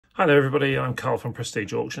Hi there everybody, I'm Carl from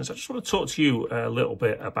Prestige Auctions. I just want to talk to you a little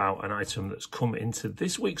bit about an item that's come into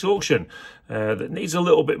this week's auction that needs a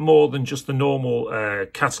little bit more than just the normal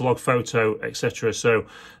catalogue photo, etc. So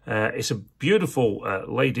it's a beautiful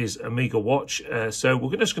ladies Omega watch, so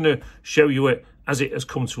we're just going to show you it as it has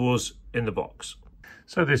come to us in the box.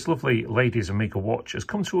 So this lovely ladies Omega watch has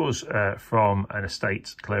come to us from an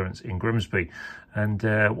estate clearance in Grimsby, and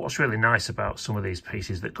what's really nice about some of these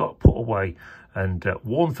pieces that got put away and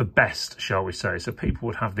worn for best, shall we say. So people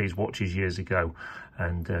would have these watches years ago,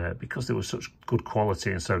 and because they were such good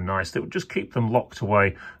quality and so nice, they would just keep them locked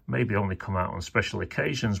away, maybe only come out on special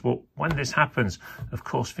occasions. But when this happens, of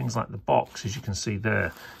course, things like the box, as you can see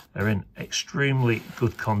there, are in extremely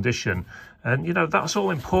good condition. And, you know, that's all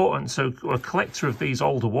important. So a collector of these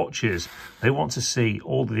older watches, they want to see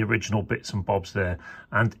all the original bits and bobs there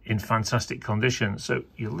and in fantastic condition. So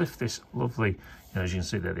you lift this lovely, you know, as you can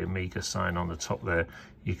see there, the Omega sign on the top there.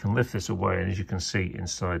 You can lift this away, and as you can see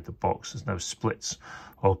inside the box, there's no splits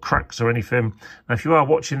or cracks or anything. Now, if you are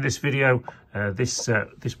watching this video, this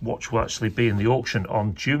watch will actually be in the auction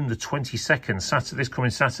on June the 22nd, this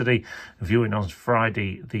coming Saturday, viewing on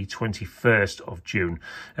Friday the 21st of June.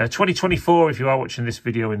 2024, if you are watching this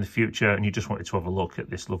video in the future and you just wanted to have a look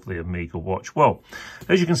at this lovely Omega watch. Well,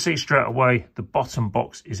 as you can see straight away, the bottom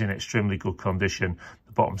box is in extremely good condition.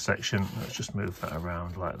 The bottom section, let's just move that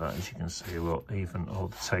around like that. As you can see, well, even all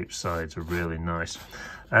the tape sides are really nice.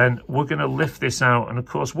 And we're going to lift this out, and of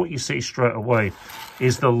course what you see straight away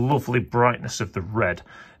is the lovely brightness of the red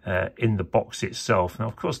in the box itself. Now,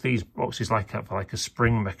 of course, these boxes have like a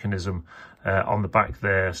spring mechanism on the back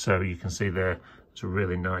there, so you can see there it's a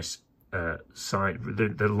really nice side.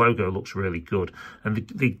 The logo looks really good, and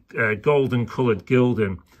the golden coloured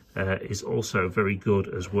gilding is also very good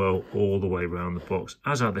as well all the way around the box,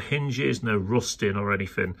 as are the hinges. No rusting or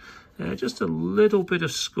anything, just a little bit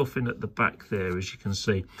of scuffing at the back there, as you can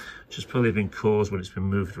see, which has probably been caused when it's been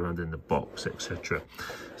moved around in the box, etc.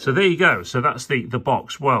 So there you go. So that's the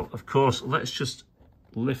box. Well, of course, let's just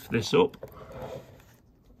lift this up,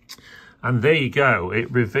 and there you go.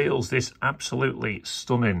 It reveals this absolutely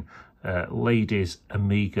stunning ladies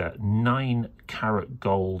Omega 9-carat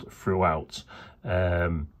gold throughout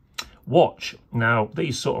watch. Now,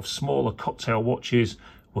 these sort of smaller cocktail watches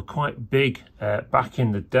were quite big back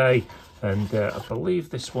in the day, and I believe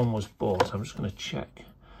this one was bought, I'm just going to check,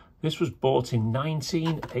 this was bought in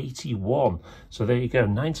 1981. So there you go,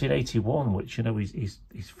 1981, which, you know, he's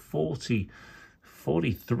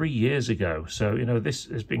 43 years ago. So, you know, this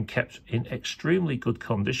has been kept in extremely good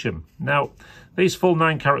condition. Now, these full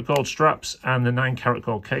 9-carat gold straps and the 9-carat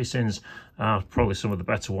gold casings are probably some of the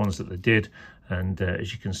better ones that they did. And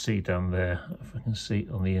as you can see down there, if I can see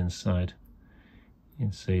on the inside, you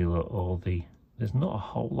can see, look, there's not a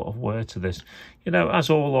whole lot of wear to this. You know, as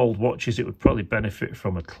all old watches, it would probably benefit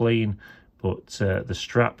from a clean, but the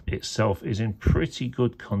strap itself is in pretty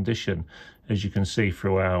good condition, as you can see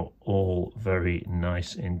throughout. All very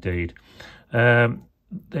nice indeed. There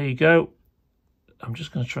you go. I'm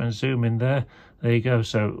just going to try and zoom in there. There you go.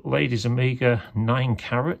 So ladies Omega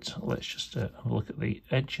 9-carat. Let's just have a look at the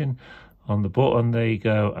edging on the button. There you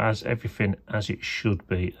go, as everything as it should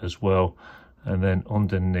be as well. And then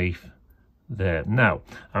underneath there. Now,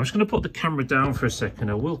 I'm just going to put the camera down for a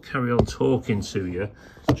second. I will carry on talking to you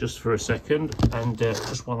just for a second, and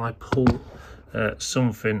just while I pull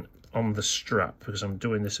something on the strap, because I'm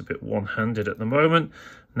doing this a bit one-handed at the moment.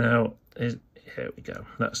 Now, here we go.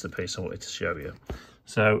 That's the piece I wanted to show you.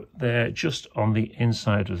 So they're just on the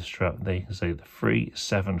inside of the strap. There you can see the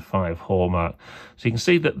 375 hallmark. So you can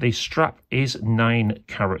see that the strap is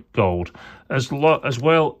 9-carat gold, as well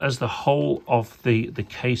as the whole of the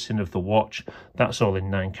casing of the watch. That's all in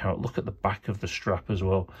 9-carat. Look at the back of the strap as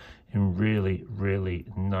well, in really, really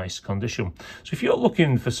nice condition. So if you're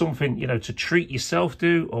looking for something, you know, to treat yourself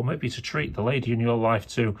to, or maybe to treat the lady in your life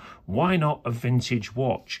to, why not a vintage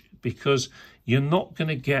watch? Because you're not going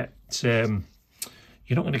to get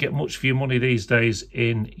much for your money these days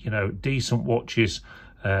in, you know, decent watches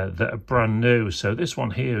that are brand new. So this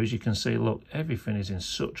one here, as you can see, look, everything is in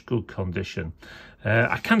such good condition.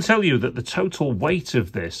 I can tell you that the total weight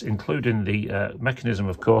of this, including the mechanism,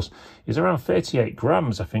 of course, is around 38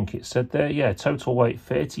 grams. I think it said there. Yeah, total weight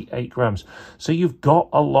 38 grams. So you've got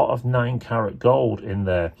a lot of 9-carat gold in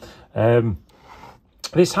there.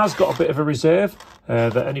 This has got a bit of a reserve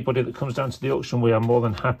that anybody that comes down to the auction, we are more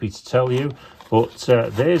than happy to tell you. But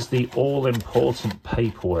there's the all-important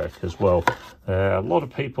paperwork as well. A lot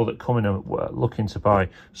of people that come in and looking to buy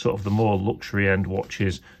sort of the more luxury end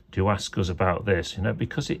watches do ask us about this, you know,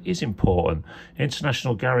 because it is important.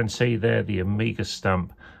 International guarantee there, the Omega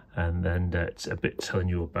stamp, and then it's a bit telling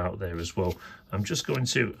you about there as well. I'm just going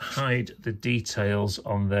to hide the details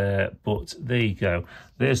on there, but there you go.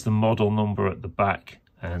 There's the model number at the back,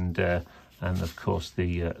 and of course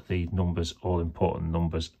the numbers, all important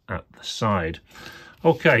numbers at the side.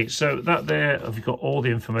 Okay, so that there, I've got all the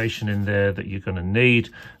information in there that you're going to need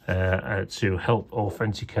to help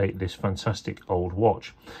authenticate this fantastic old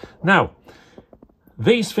watch. Now,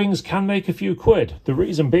 these things can make a few quid. The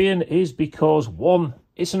reason being is because, one,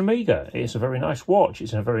 it's an Omega. It's a very nice watch.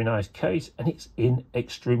 It's in a very nice case, and it's in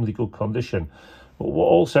extremely good condition. But what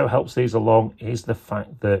also helps these along is the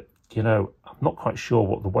fact that, you know, I'm not quite sure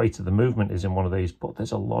what the weight of the movement is in one of these, but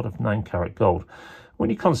there's a lot of 9-carat gold. When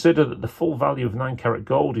you consider that the full value of 9-carat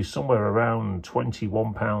gold is somewhere around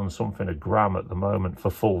 £21 something a gram at the moment for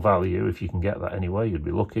full value, if you can get that anyway, you'd be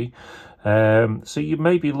lucky. So you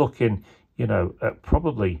may be looking, you know, at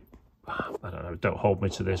probably, I don't know, don't hold me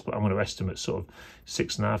to this, but I'm going to estimate sort of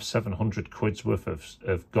 650-700 quid's worth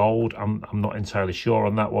of gold. I'm not entirely sure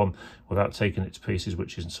on that one without taking it to pieces,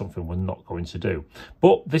 which is something we're not going to do.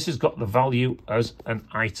 But this has got the value as an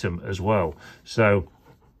item as well. So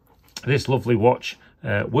this lovely watch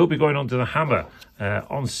will be going under the hammer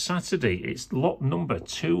on Saturday. It's lot number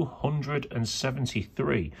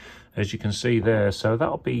 273, as you can see there. So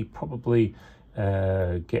that'll be probably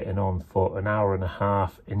getting on for an hour and a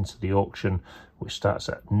half into the auction, which starts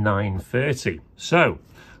at 9:30. So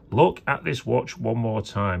look at this watch one more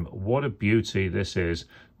time. What a beauty this is.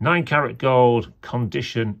 9-carat gold.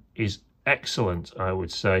 Condition is excellent, I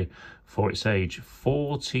would say, for its age.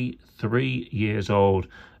 43 years old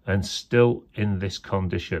and still in this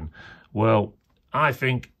condition. Well, I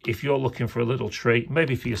think if you're looking for a little treat,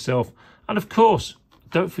 maybe for yourself, and of course,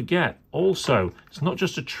 don't forget, also, it's not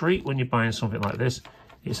just a treat when you're buying something like this,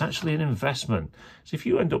 it's actually an investment. So if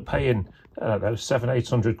you end up paying, I don't know,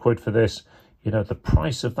 700-800 quid for this, you know, the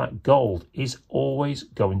price of that gold is always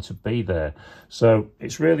going to be there. So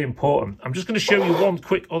it's really important. I'm just going to show you one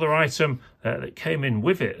quick other item that came in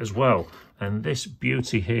with it as well. And this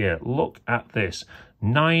beauty here, look at this.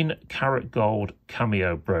 9-carat gold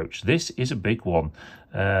cameo brooch. This is a big one.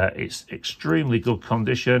 It's extremely good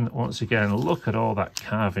condition. Once again, look at all that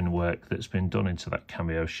carving work that's been done into that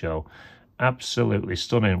cameo shell. Absolutely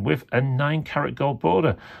stunning, with a 9-carat gold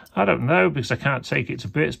border. I don't know, because I can't take it to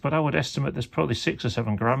bits, but I would estimate there's probably 6 or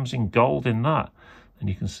 7 grams in gold in that. And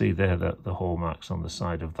you can see there that the hallmarks on the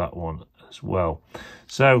side of that one as well.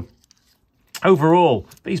 So overall,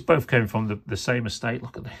 these both came from the same estate.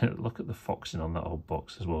 Look at the foxing on that old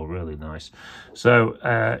box as well, really nice.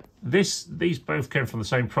 So these both came from the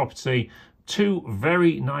same property. 2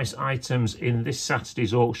 very nice items in this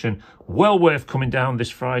Saturday's auction. Well worth coming down this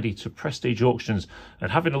Friday to Prestige Auctions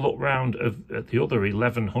and having a look round at the other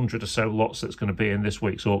 1,100 or so lots that's going to be in this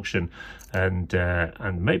week's auction, and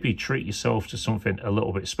maybe treat yourself to something a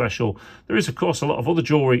little bit special. There is, of course, a lot of other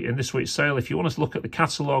jewellery in this week's sale. If you want us to look at the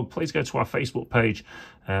catalogue, please go to our Facebook page.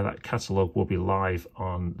 That catalogue will be live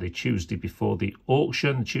on the Tuesday before the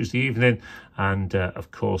auction, Tuesday evening, and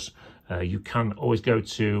of course, you can always go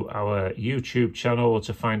to our YouTube channel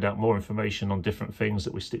to find out more information on different things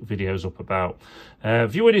that we stick videos up about.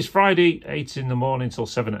 Viewing is Friday, 8 in the morning till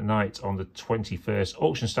 7 at night on the 21st.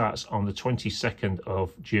 Auction starts on the 22nd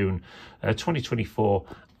of June, 2024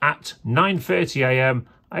 at 9:30 AM.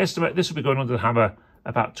 I estimate this will be going under the hammer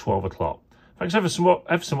about 12 o'clock. Thanks ever so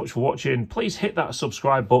much for watching. Please hit that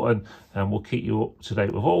subscribe button and we'll keep you up to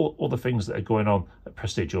date with all other things that are going on at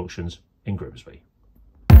Prestige Auctions in Grimsby.